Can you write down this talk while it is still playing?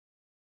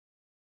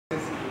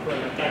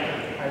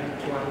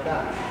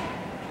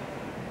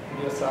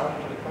Ndio sababu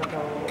tulipata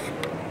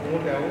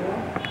muda huo,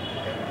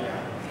 pia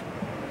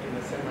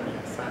tumesema ni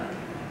asante.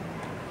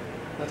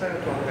 Nataka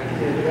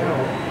tuangalie leo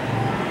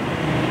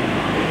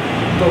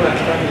kutoka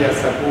kitabu ya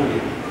Zaburi.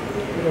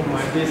 Hilo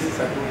mwandishi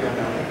Zaburi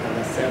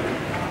anasema,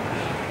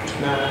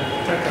 na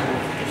nataka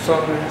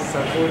tusome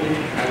Zaburi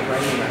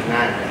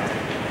 48,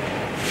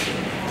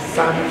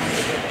 Psalm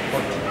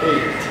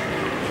 48,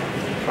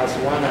 verse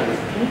 1 and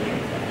 2,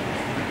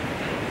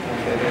 and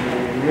then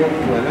we move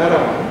to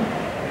another one.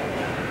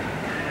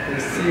 We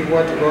see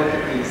what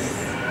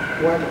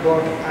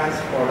God has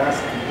for us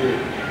today.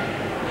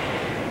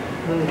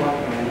 Mungu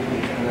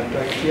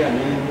anatuachia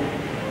nini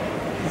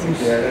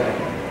siku ya leo?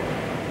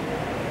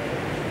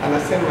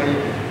 Anasema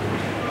hivi: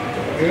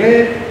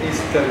 great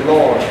is the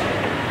Lord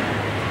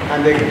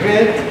and the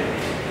great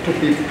to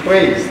be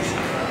praised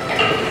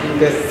in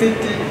the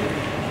city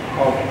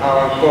of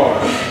our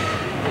God,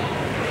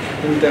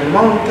 in the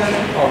mountain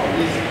of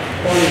his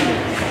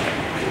holiness.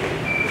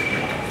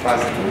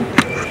 Verse 2.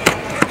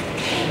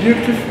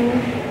 Beautiful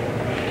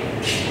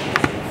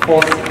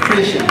for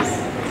creations,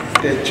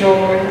 the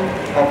joy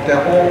of the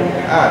whole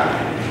earth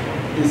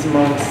is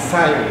Mount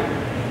Zion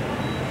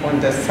on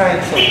the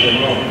sides of the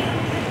north,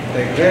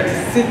 the great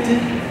city,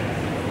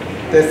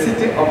 the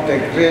city of the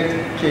great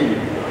King.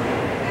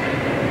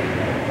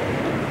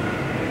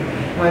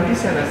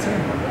 Mwandishi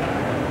anasema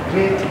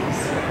great is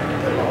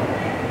the Lord.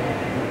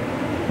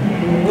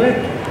 Mungu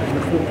wetu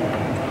mkubwa,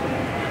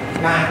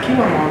 na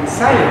akiwa Mount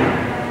Zion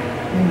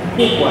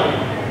mkubwa.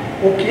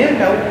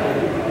 Ukienda huko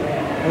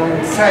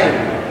Mount Zion,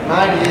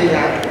 mahali yeye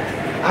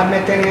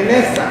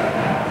ametengeneza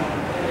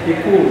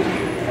ikulu,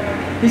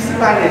 his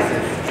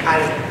palaces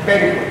are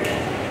very good.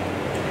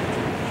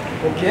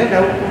 Ukienda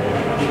huko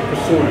ni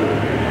kusuri,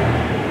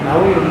 na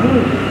huyo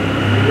Mungu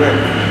ni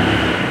wetu,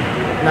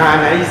 na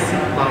anaishi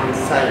Mount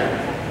Zion,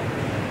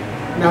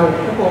 na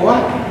ukubwa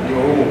wake ndio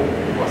huo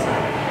kubwa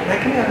sana.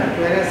 Lakini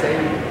anatueleza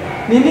hivi,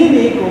 ni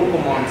nini iko huko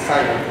Mount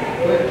Zion?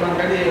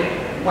 Tuangalie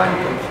 1.5,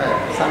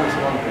 Psalms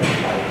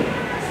 1.5.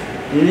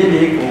 Ni nini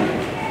iko?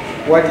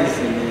 What is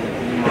in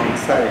Mount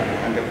Zion,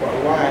 and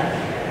why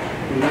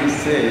do we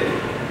say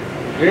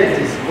great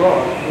is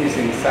God who is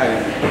in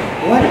Zion?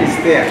 What is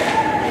there?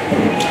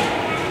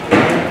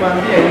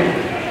 Nikwambia hivi,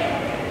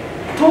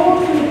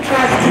 those who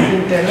trust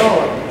in the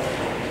Lord,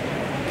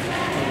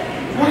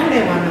 wale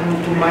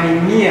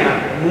wanamtumainia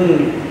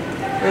Mungu.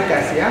 Wewe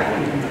kazi yako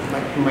ni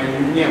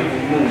kumtumainia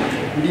Mungu.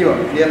 Ndio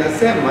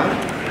anasema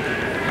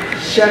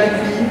shall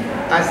be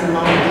as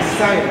Mount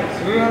Zion.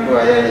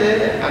 Remember, yeye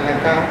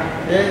anakaa,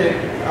 yeye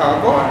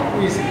our God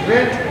who is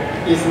great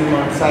is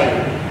Mount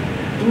Zion.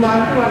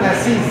 Tumeambiwa na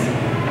sisi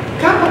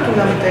kama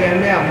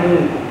tunamtegemea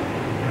Mungu,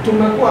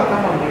 tumekuwa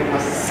kama mlima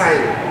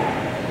Zion.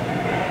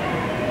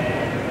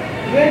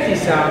 Great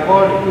is our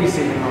God who is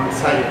in Mount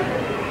Zion.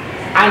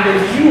 And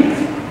you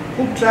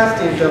who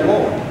trust in the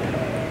Lord,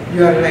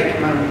 you are like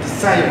Mount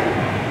Zion.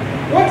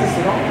 What is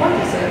wrong?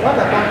 What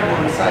about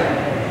Mount Zion?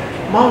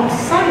 Mount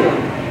Zion,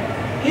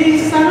 he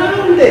is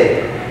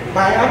surrounded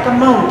by other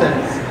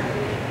mountains.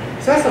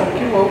 Sasa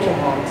ukiwa huko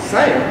Mount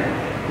Zion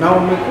na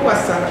umekuwa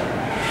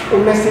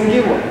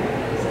umesingirwa,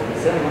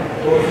 sema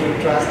those who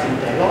trust in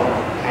the Lord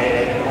are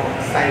like Mount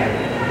Zion.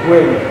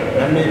 Wewe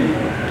na mimi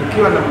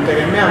tukiwa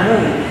namtegemea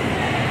Mungu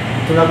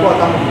tunakuwa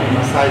kama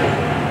mlima Zion,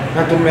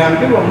 na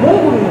tumeambiwa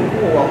Mungu ni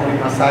mkuu wa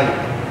mlima Zion.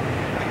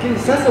 Lakini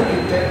sasa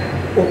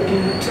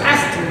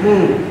ukimtrust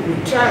Mungu, you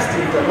trust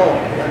in the Lord,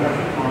 you are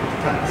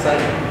Mount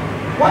Zion.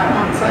 Why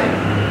Mount Zion?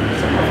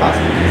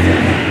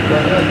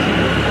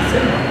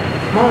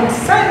 Mount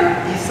Zion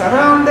is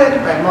surrounded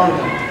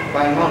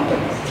by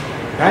mountains.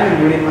 Yani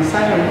mlima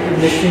Zion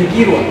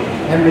imezingirwa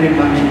na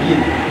milima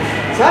mingine.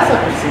 Sasa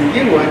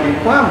kuzingirwa ni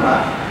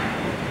kwamba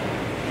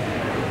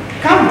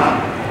kama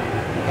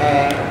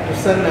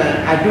tuseme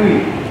adui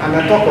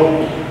anatoka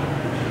huko,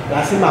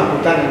 lazima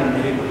akutane na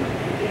milima.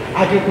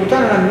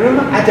 Akikutana na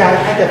milima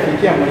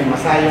hajafikia mlima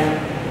Zion.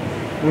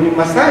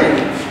 Mlima Zion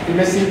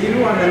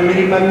imezingirwa na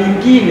milima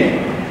mingine.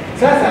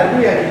 Sasa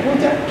adui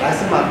akikuja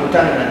lazima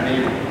akutane na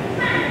milima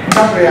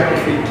kabla ya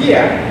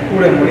kufikia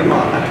ule mlima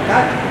wa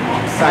katikati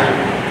Mount Zion,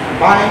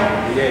 ambaye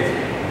Yesu.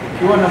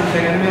 Ukiwa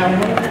unamtegemea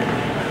Mungu,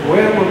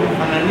 wewe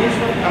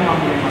umefananishwa kama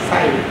mlima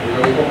Zion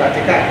uko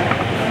katikati.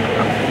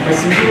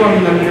 Umezingirwa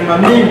na milima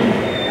mingi.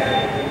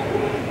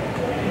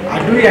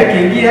 Adui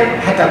akiingia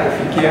hata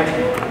kufikia.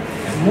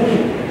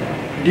 Mungu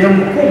ndiye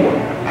mkubwa,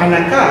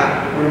 anakaa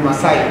mlima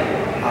Zion.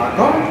 Our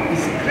God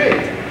is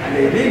great and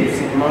he lives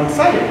in Mount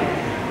Zion.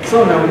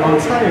 So now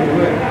Mount Zion,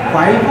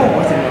 kwa hivyo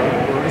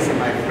listen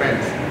my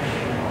friends,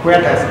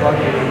 where does God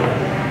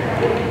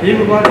live?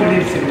 If God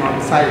lives in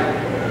Mount Zion,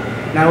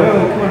 na wewe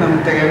ukiwa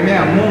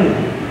unamtegemea Mungu,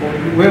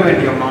 wewe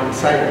ndio Mount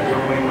Zion, ndio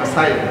mlima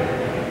Zion.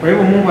 Kwa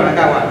hivyo Mungu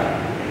anakaa wapi?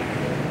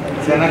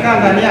 Si anakaa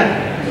ndani yako?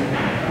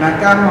 Na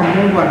kama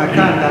Mungu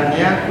anakaa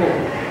ndani yako,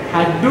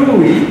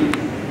 adui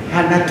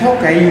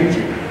anatoka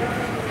nje,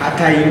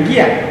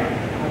 ataingia,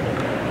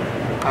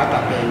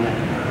 hatapenya.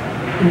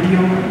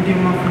 Ndio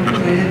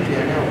mafundisho yetu ya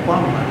leo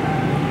kwamba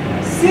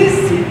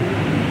sisi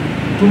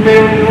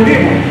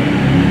tumeunuliwa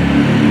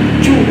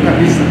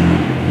kabisa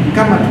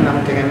kama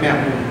tunamtegemea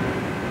Mungu.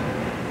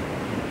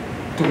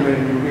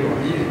 Tumeinuliwa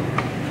hivi.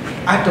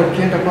 Hata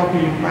ukienda kwako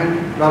nyumbani,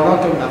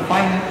 lolote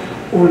unafanya,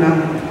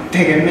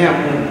 unamtegemea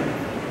Mungu.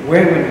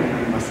 Wewe ni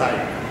mlima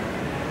Sayuni.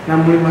 Na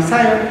mlima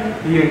Sayuni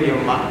hiyo ndio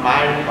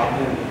mahali pa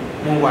Mungu.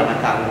 Mungu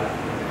anakaa huko.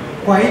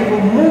 Kwa hivyo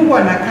Mungu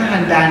anakaa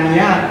ndani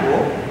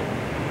yako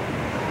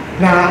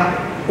na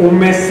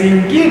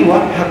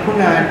umesingirwa,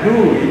 hakuna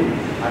adui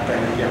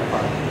ataingia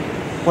kwako.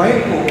 Kwa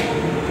hivyo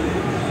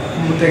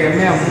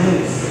kumtegemea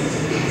Mungu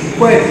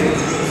kweli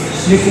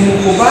ni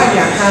kumkubali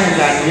akae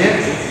ndani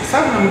yetu,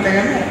 sababu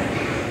namtegemea.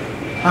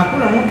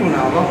 Hakuna mtu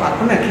unaogopa,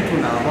 hakuna kitu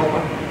unaogopa.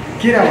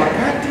 Kila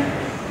wakati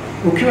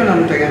ukiwa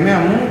namtegemea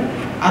Mungu,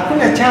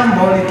 hakuna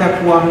jambo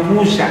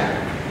litakuangusha,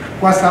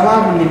 kwa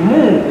sababu ni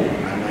Mungu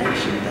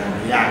anaishi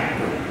ndani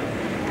yako.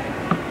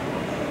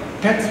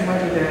 That's what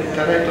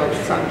the writer of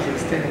Psalms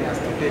is telling us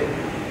today.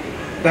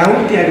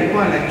 Daudi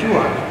alikuwa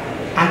anajua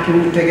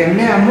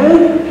akimtegemea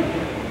Mungu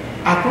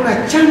hakuna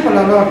jambo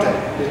lolote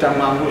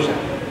litamwangusha.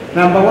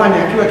 Number one,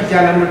 akiwa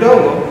kijana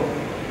mdogo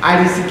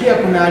alisikia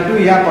kuna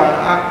adui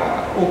hapa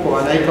huko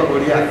anaitwa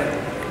Goliath.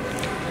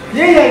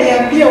 Yeye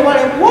aliambia wale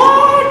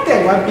wote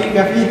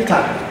wapiga vita,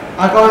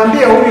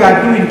 akawaambia huyu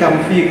adui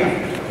nitampiga.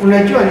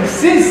 Unajua ni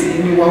sisi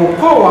ni wa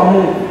ukoo wa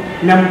Mungu,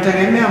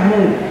 namtegemea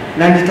Mungu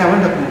na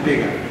nitaenda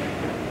kumpiga.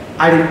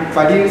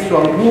 Alivalishwa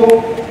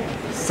nguo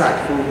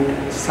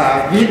za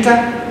vita,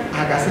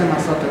 akasema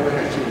sote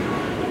weka chini,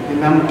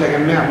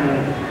 ninamtegemea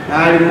Mungu.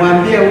 Na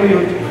alimwambia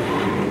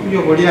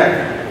huyo Goliath,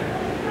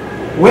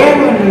 wewe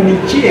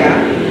unanijia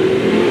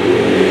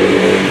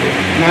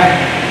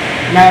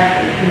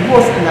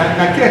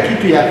na kila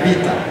kitu ya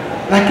vita,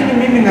 lakini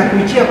mimi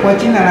nakujia kwa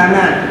jina la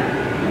nani?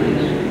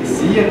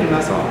 Siye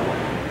tunasoma,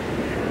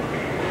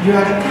 you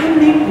are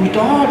coming with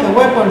all the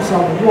weapons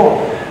of war,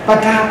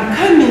 but I am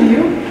coming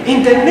you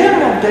in the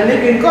name of the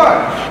living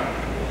God.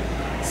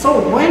 So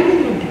when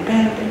you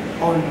depend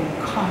on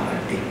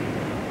God,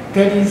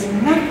 there is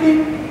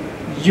nothing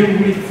you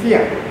will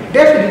fear.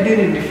 David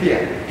didn't fear.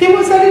 He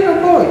was a little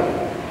boy.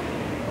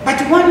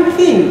 But one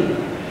thing,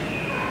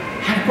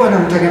 alikuwa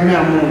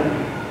anamtegemea Mungu.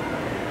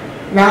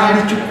 Na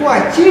alichukua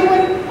jiwe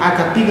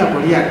akapiga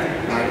Goliath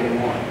na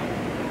alimuua.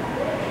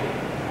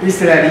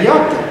 Israeli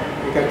yote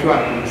ikajua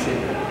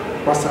kumshinda.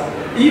 Kwa sababu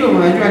hiyo,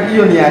 unajua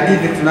hiyo ni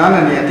hadithi,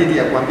 tunaona ni hadithi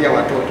ya kuambia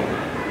watoto.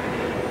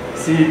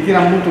 Si kila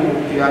mtu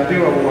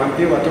ukiambiwa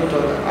uambie watoto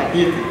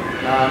hadithi.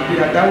 Na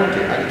ambia Daudi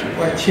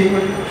alichukua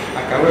jiwe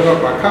akaweka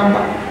kwa kamba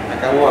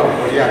akaua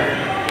Goliath.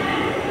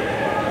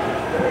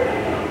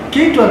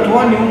 Kitu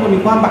atuoni huko ni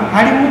kwamba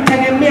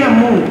alimtegemea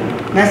Mungu,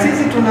 na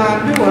sisi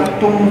tunaambiwa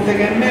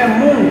tumtegemea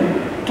Mungu,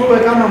 tuwe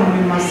kama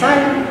mlima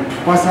Sayuni,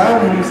 kwa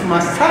sababu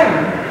mlima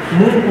Sayuni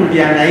Mungu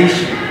ndiye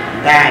anaishi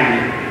ndani.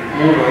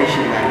 Mungu aishi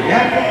ndani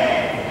yako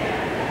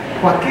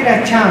kwa kila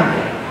jambo.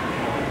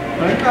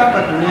 Unajua hapa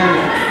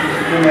duniani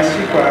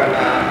tunashikwa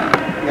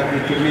na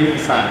vitu mingi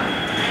sana.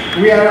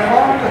 We are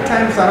all the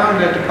time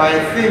surrounded by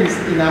things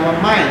in our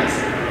minds.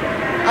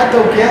 Hata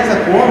ukianza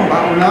kuomba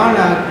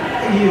unaona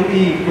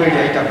hii kweli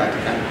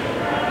haitapatikana.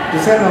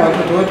 Tuseme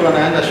watoto wetu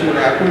wanaenda shule,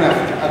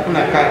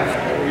 hakuna kazi,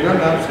 we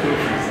don't have school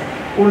fees.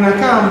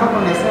 Unakaa mpaka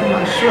unasema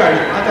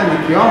surely hata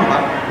nikiomba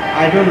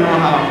I don't know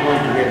how I'm going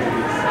to get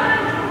this.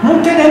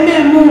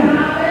 Mtegemee Mungu,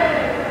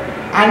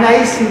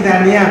 anaishi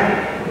ndani yako,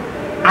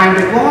 and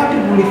God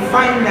will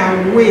find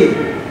a way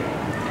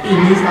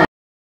in his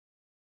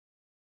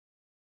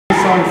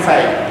own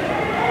side.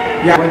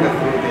 Yeah, went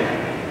through there.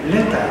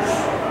 Let us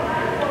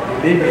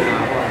live in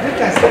our God.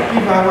 Let us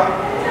give our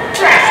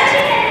trust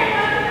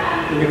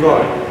in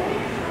God,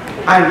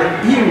 and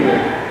He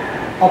will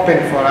open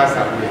for us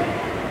a way.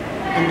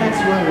 And that's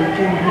why we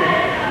came here,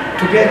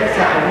 to get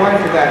a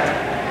word that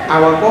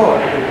our God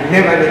will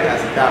never let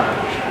us down.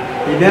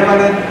 He never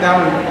let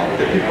down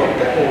the people of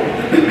the old.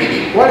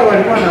 Wale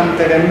walikuwa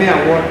wanamtegemea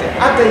wote,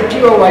 hata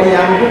ikiwa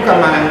walianguka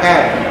mara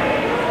ngapi,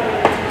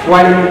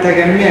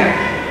 walimtegemea.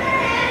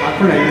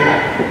 Hakuna yule.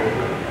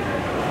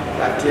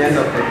 At the end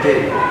of the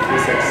day, we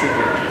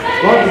succeeded.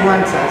 God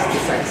wants us to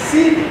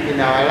succeed in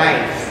our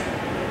lives.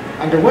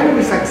 And when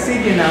we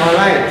succeed in our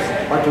lives,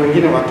 watu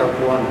wengine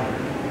watakuona.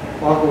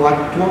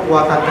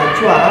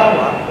 Wakatajua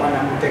hawa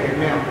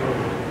wanamtegemea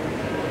Mungu.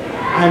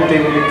 And they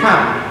will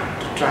come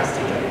to trust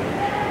Him.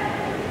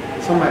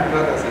 So my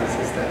brothers and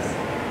sisters,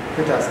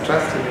 let us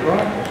trust in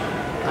God,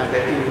 and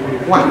that He will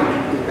work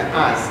in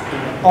us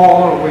in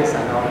all ways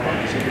and all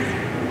conditions.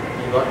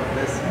 God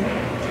bless you.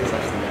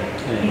 Jesus'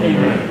 name.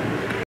 Amen.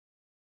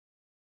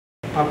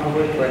 Papa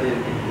wetu aliye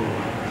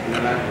mbinguni, jina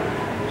lako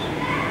litukuzwe.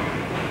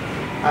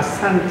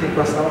 Asante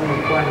kwa sababu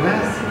umekuwa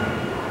nasi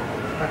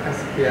mpaka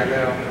siku ya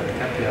leo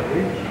katikati ya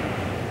wiki.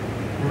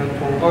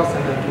 Umetuongoza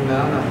na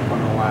tunaona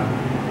mkono wako.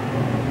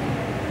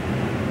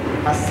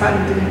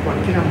 Asante kwa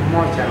kila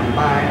mmoja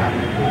ambaye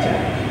amekuja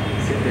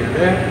siku ya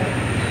leo.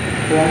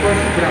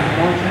 Tuongoze kila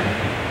mmoja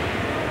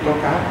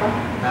kutoka hapa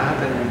na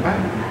hata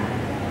nyumbani.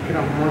 Kila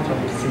mmoja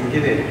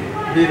msingire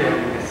vile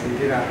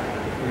umesingira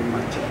mlima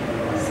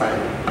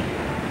Sayuni.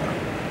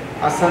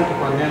 Asante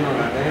kwa neno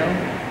la leo.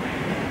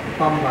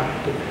 kwamba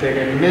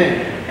tukutegemee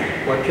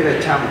kwa kila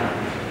jambo.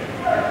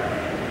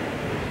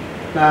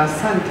 Na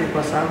asante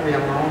kwa sababu ya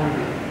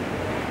maombi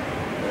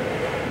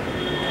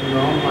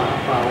tumeomba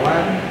hapa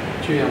awali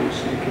juu ya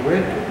mshiriki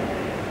wetu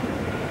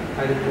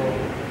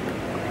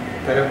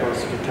alipopelekwa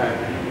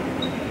hospitali.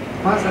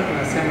 Kwanza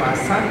tunasema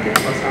asante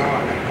kwa sababu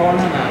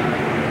amepona na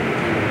amerudi.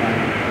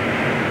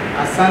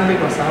 Asante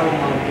kwa sababu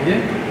maombi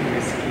yetu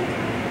imesikika.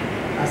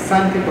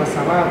 Asante kwa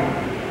sababu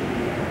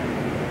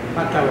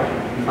hata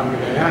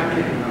familia yake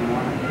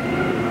tunamwona.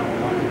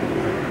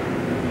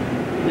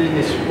 Hii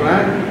ni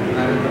shukrani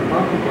tunaleta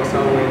kwako kwa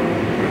sababu wewe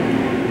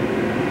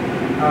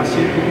na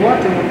washiriki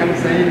wote wa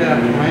kanisa hili la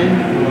Tumaini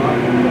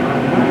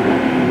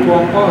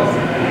tuongoze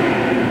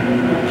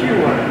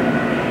ukiwa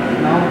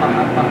naomba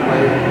hapa kwa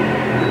hiyo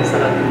kanisa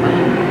la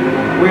Tumaini,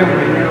 wewe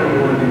mwenyewe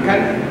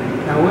uonekane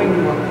na wengi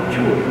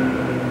wakujue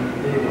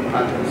ili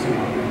wapate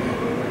uzima.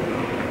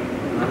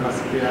 Na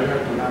siku ya leo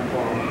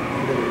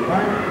tunapoenda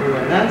nyumbani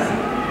uwe nasi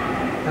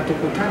na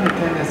tukutane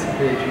tena siku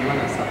ya Ijumaa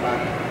na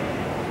Sabato.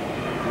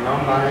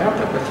 Naomba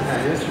yote kwa jina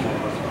la Yesu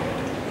Mwokozi.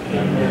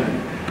 Amen.